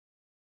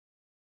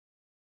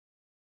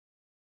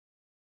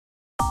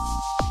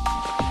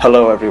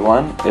Hello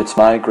everyone, it's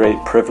my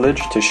great privilege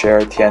to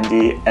share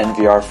Tiandy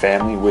NVR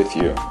family with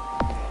you.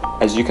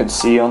 As you can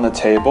see on the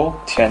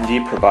table,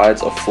 Tiandy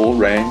provides a full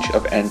range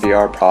of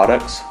NVR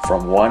products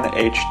from 1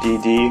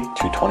 HDD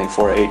to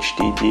 24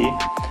 HDD,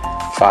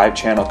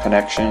 5-channel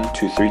connection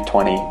to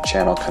 320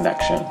 channel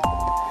connection.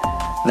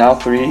 Now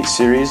 3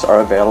 series are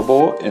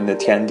available in the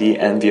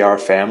Tiandy NVR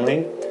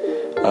family.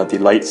 The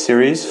Lite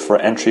series for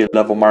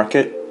entry-level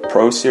market,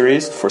 Pro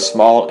series for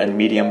small and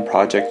medium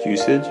project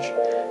usage,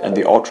 and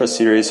the Ultra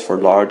series for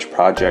large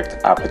project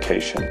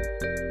application.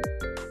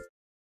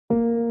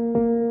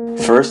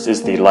 First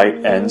is the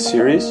Lite-N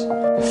series.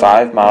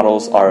 5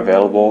 models are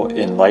available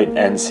in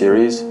Lite-N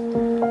series,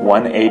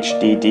 1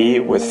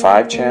 HDD with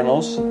 5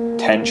 channels,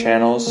 10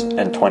 channels,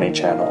 and 20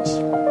 channels.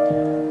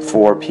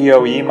 For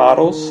PoE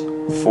models,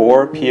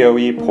 4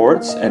 PoE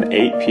ports and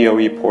 8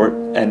 PoE port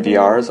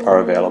NVRs are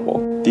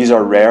available. These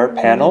are rare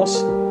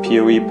panels.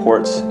 PoE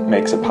ports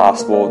makes it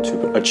possible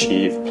to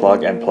achieve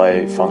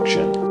plug-and-play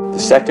function. The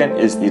second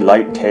is the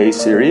Lite-K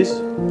series.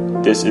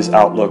 This is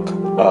outlook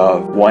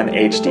of 1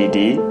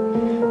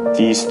 HDD.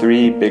 These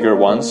 3 bigger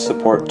ones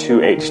support 2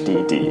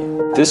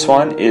 HDD. This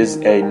one is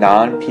a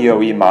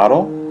non-PoE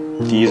model.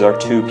 These are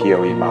 2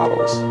 PoE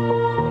models.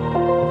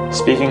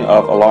 Speaking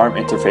of alarm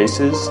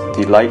interfaces,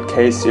 the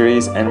Lite-K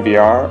series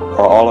NVR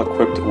are all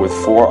equipped with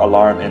 4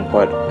 alarm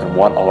input and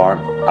 1 alarm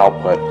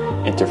output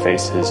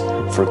interfaces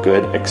for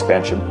good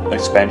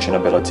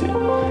expansionability.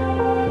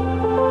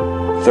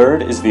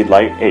 Third is the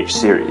Lite-H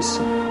series.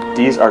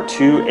 These are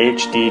 2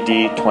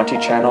 HDD 20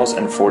 channels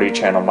and 40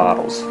 channel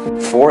models.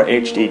 4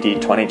 HDD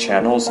 20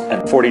 channels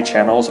and 40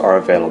 channels are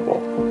available.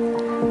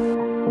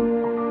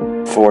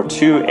 For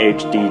 2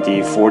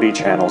 HDD 40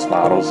 channels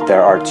models,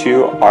 there are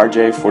 2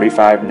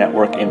 RJ45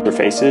 network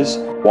interfaces,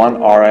 1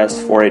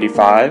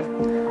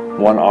 RS485,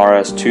 1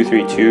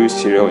 RS232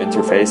 serial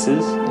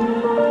interfaces,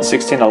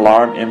 16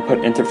 alarm input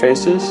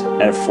interfaces,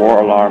 and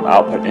 4 alarm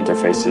output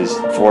interfaces.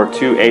 For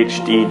 2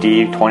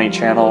 HDD 20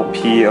 channel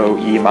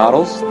PoE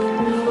models,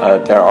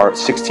 there are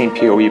 16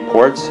 PoE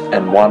ports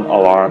and 1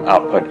 alarm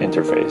output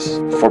interface.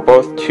 For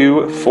both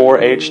 2 4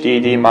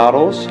 HDD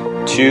models,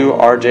 2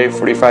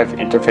 RJ45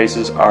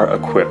 interfaces are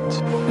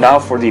equipped. Now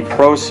for the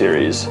Pro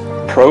series.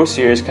 Pro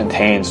series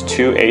contains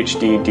 2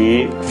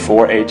 HDD,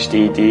 4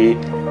 HDD,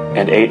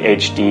 and 8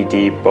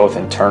 HDD, both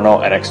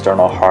internal and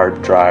external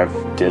hard drive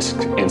disk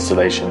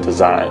installation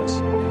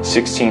designs.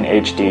 16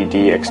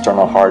 HDD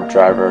external hard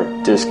driver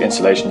disk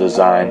installation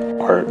design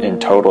are in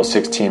total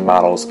 16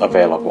 models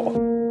available.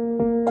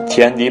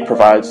 Tiandy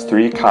provides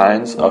 3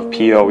 kinds of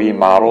PoE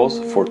models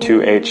for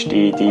 2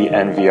 HDD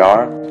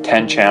NVR,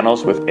 10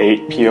 channels with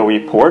 8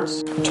 PoE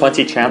ports,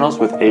 20 channels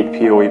with 8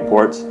 PoE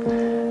ports,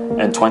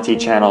 and 20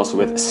 channels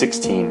with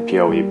 16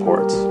 PoE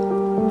ports.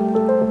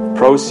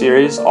 Pro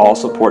series all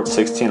support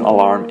 16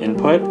 alarm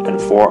input and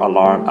 4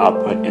 alarm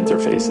output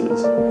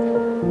interfaces.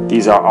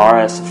 These are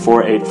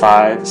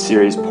RS485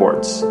 series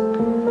ports.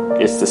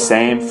 It's the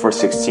same for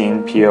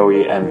 16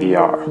 PoE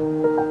NVR.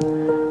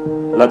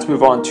 Let's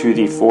move on to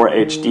the 4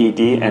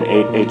 HDD and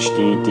 8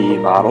 HDD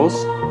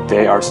models.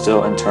 They are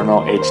still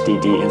internal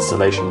HDD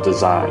installation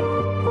design.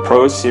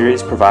 Pro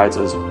series provides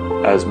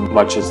as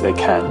much as they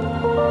can.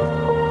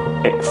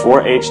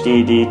 4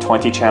 HDD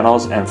 20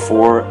 channels and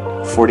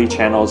 4 40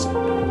 channels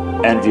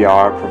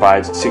NVR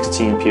provides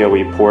 16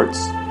 PoE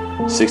ports,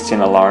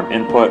 16 alarm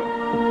input,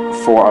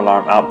 4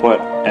 alarm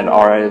output, and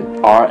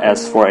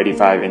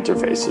RS485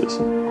 interfaces.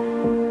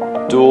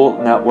 Dual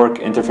network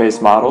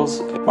interface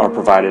models are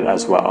provided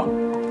as well.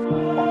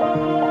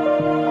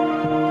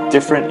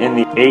 Different in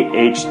the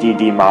 8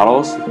 HDD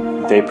models,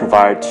 they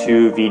provide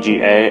 2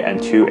 VGA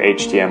and 2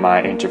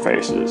 HDMI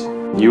interfaces.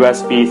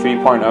 USB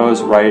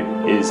 3.0's right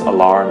is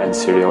alarm and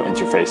serial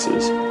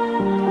interfaces.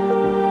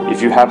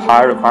 If you have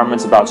high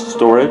requirements about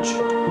storage,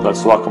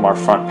 let's welcome our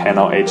front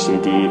panel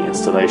HDD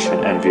installation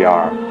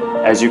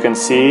NVR. As you can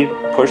see,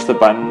 push the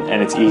button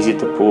and it's easy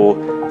to pull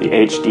the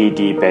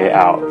HDD bay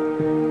out.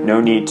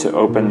 No need to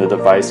open the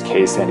device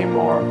case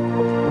anymore.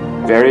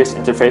 Various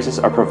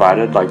interfaces are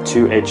provided like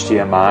 2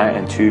 HDMI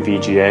and 2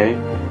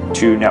 VGA,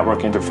 2 network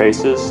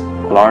interfaces,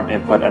 alarm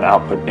input and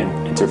output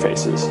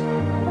interfaces.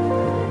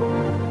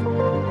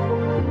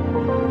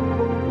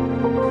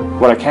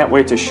 What I can't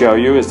wait to show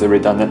you is the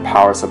redundant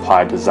power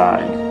supply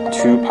design.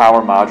 2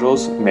 power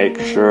modules make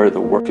sure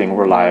they're working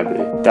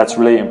reliably. That's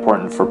really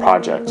important for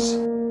projects.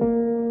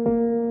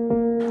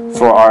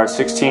 For our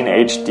 16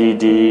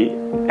 HDD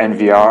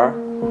NVR,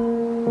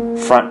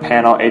 front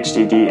panel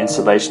HDD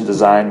installation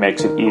design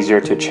makes it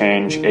easier to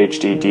change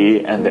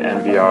HDD, and the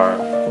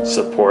NVR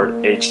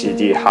support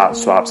HDD hot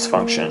swaps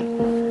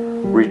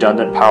function.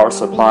 Redundant power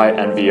supply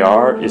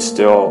NVR is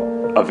still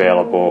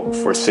available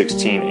for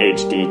 16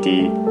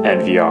 HDD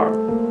NVR.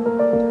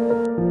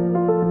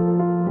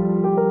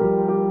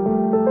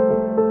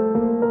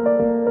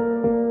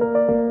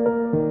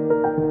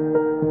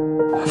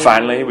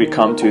 Finally, we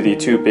come to the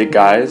 2 big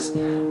guys,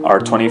 our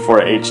 24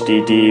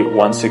 HDD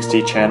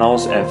 160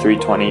 channels and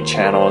 320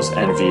 channels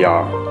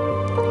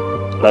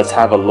NVR. Let's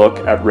have a look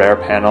at rare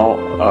panel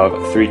of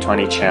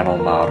 320 channel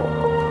model.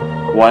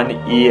 one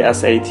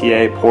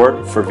eSATA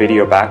port for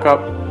video backup,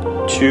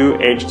 2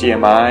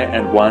 HDMI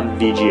and 1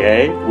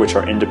 VGA, which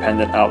are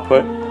independent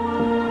output,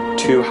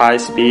 2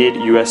 high-speed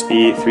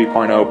USB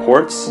 3.0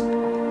 ports,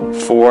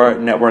 4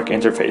 network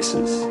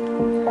interfaces.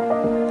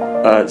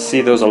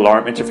 See those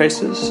alarm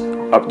interfaces?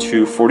 Up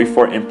to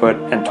 44 input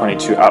and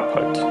 22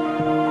 output.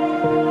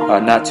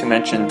 Not to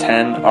mention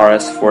 10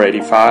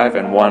 RS485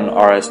 and 1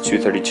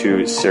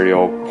 RS232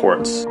 serial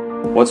ports.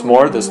 What's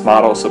more, this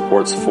model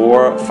supports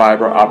 4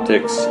 fiber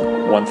optics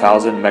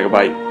 1000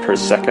 megabyte per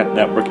second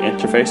network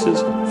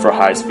interfaces for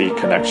high-speed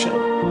connection.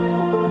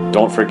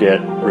 Don't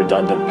forget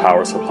redundant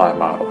power supply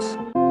models.